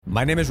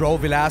My name is Raul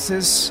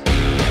Villacis,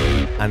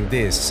 and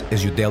this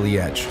is your Daily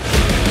Edge.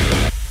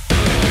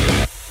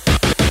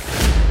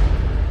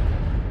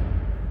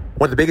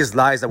 One of the biggest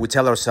lies that we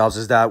tell ourselves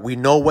is that we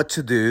know what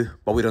to do,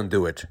 but we don't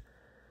do it.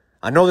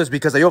 I know this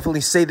because I often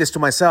say this to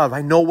myself.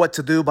 I know what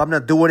to do, but I'm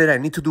not doing it. I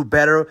need to do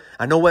better.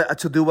 I know what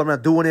to do, but I'm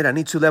not doing it. I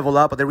need to level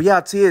up. But the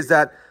reality is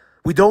that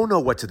we don't know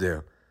what to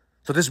do.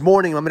 So this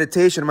morning, my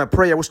meditation, my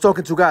prayer, I was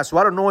talking to God. So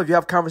I don't know if you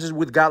have conversations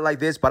with God like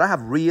this, but I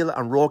have real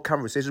and raw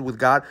conversations with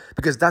God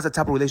because that's the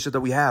type of relationship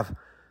that we have.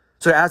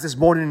 So I asked this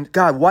morning,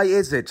 God, why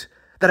is it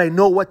that I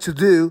know what to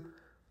do,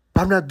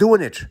 but I'm not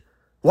doing it?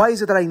 Why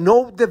is it that I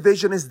know the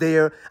vision is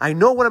there, I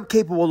know what I'm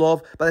capable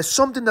of, but there's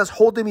something that's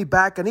holding me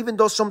back, and even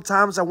though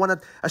sometimes I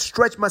want to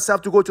stretch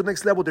myself to go to the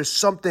next level, there's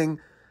something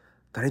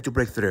that I need to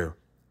break through.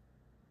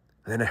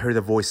 And then I heard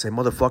a voice say,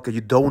 motherfucker, you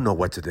don't know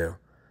what to do.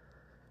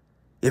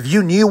 If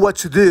you knew what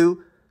to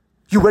do,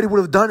 you already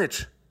would have done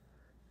it.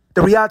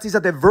 The reality is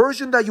that the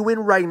version that you're in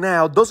right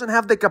now doesn't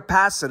have the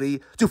capacity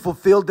to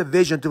fulfill the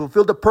vision, to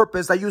fulfill the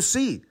purpose that you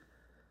see.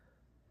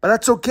 But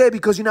that's okay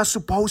because you're not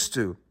supposed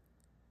to.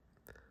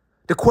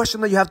 The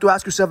question that you have to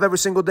ask yourself every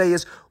single day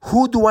is,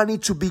 who do I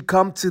need to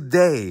become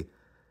today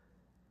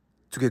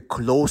to get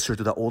closer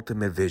to the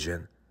ultimate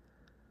vision?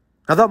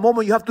 At that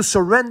moment, you have to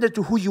surrender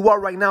to who you are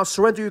right now,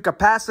 surrender to your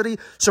capacity,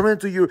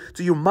 surrender to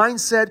your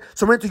mindset,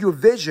 surrender to your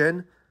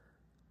vision,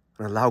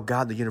 and allow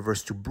God, the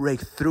universe, to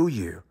break through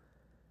you,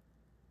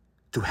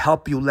 to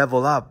help you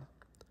level up,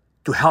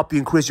 to help you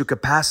increase your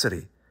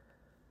capacity,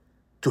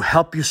 to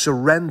help you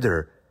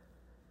surrender,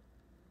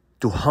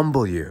 to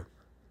humble you,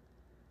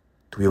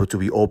 to be able to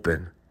be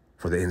open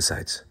for the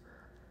insights.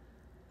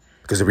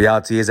 Because the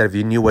reality is that if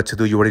you knew what to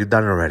do, you already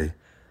done it already.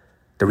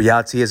 The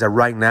reality is that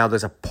right now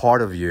there's a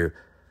part of you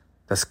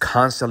that's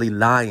constantly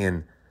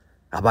lying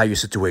about your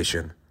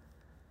situation.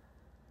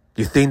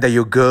 You think that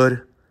you're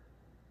good.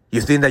 You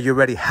think that you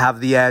already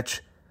have the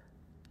edge.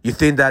 You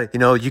think that,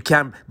 you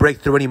can't break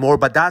through anymore.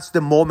 But that's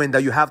the moment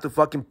that you have to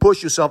fucking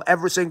push yourself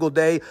every single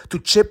day to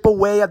chip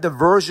away at the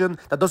version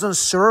that doesn't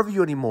serve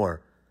you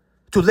anymore.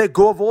 To let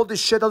go of all this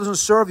shit that doesn't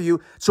serve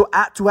you. So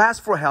to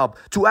ask for help,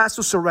 to ask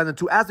to surrender,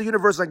 to ask the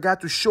universe and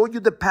God to show you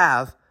the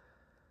path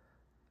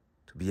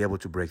to be able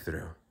to break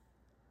through.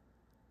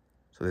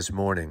 So this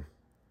morning,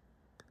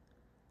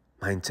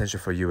 my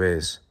intention for you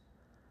is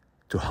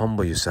to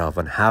humble yourself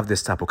and have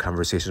this type of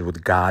conversations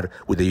with God,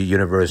 with the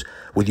universe,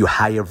 with your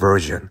higher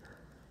version.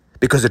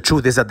 Because the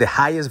truth is that the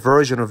highest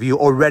version of you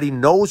already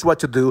knows what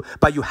to do,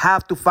 but you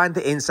have to find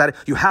the insight.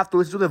 You have to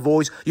listen to the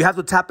voice. You have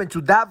to tap into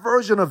that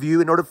version of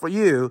you in order for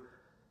you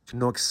to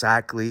know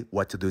exactly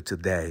what to do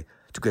today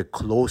to get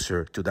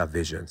closer to that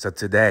vision. So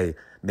today,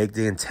 make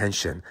the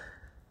intention,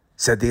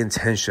 set the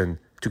intention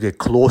to get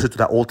closer to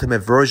that ultimate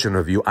version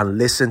of you and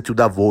listen to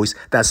that voice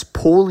that's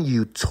pulling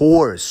you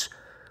towards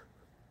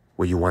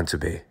where you want to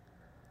be.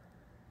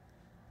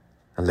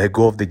 And let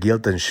go of the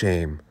guilt and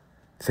shame,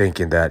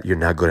 thinking that you're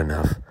not good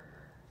enough.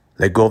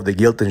 Let go of the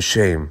guilt and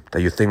shame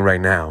that you think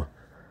right now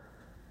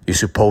you're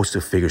supposed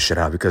to figure shit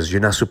out, because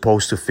you're not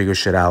supposed to figure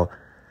shit out.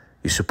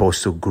 You're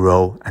supposed to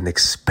grow and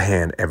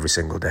expand every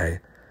single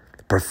day.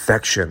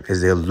 Perfection is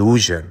the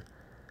illusion.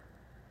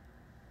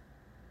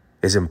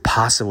 It's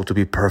impossible to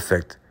be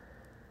perfect.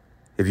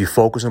 If you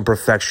focus on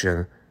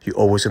perfection, you're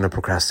always going to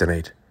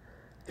procrastinate.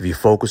 If you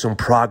focus on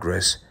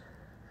progress,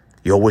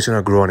 you're always going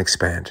to grow and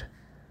expand.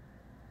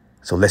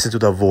 So listen to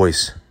that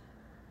voice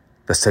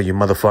that's telling you,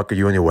 motherfucker,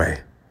 you're in your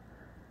way.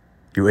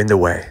 You're in the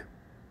way.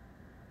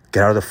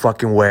 Get out of the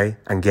fucking way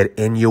and get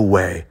in your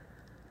way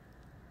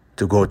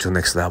to go to the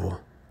next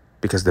level.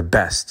 Because the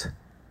best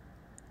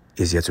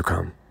is yet to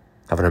come.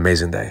 Have an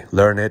amazing day.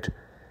 Learn it,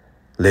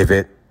 live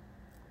it,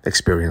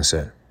 experience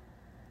it.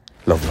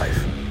 Love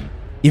life.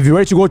 If you're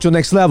ready to go to the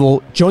next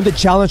level, join the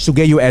challenge to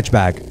get your edge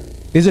back.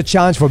 This is a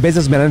challenge for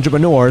businessmen and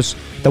entrepreneurs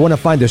that want to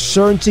find the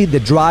certainty, the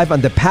drive,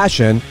 and the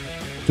passion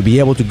to be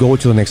able to go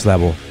to the next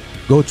level.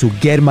 Go to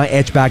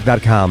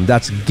getmyedgeback.com.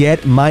 That's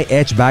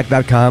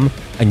getmyedgeback.com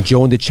and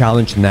join the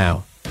challenge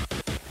now.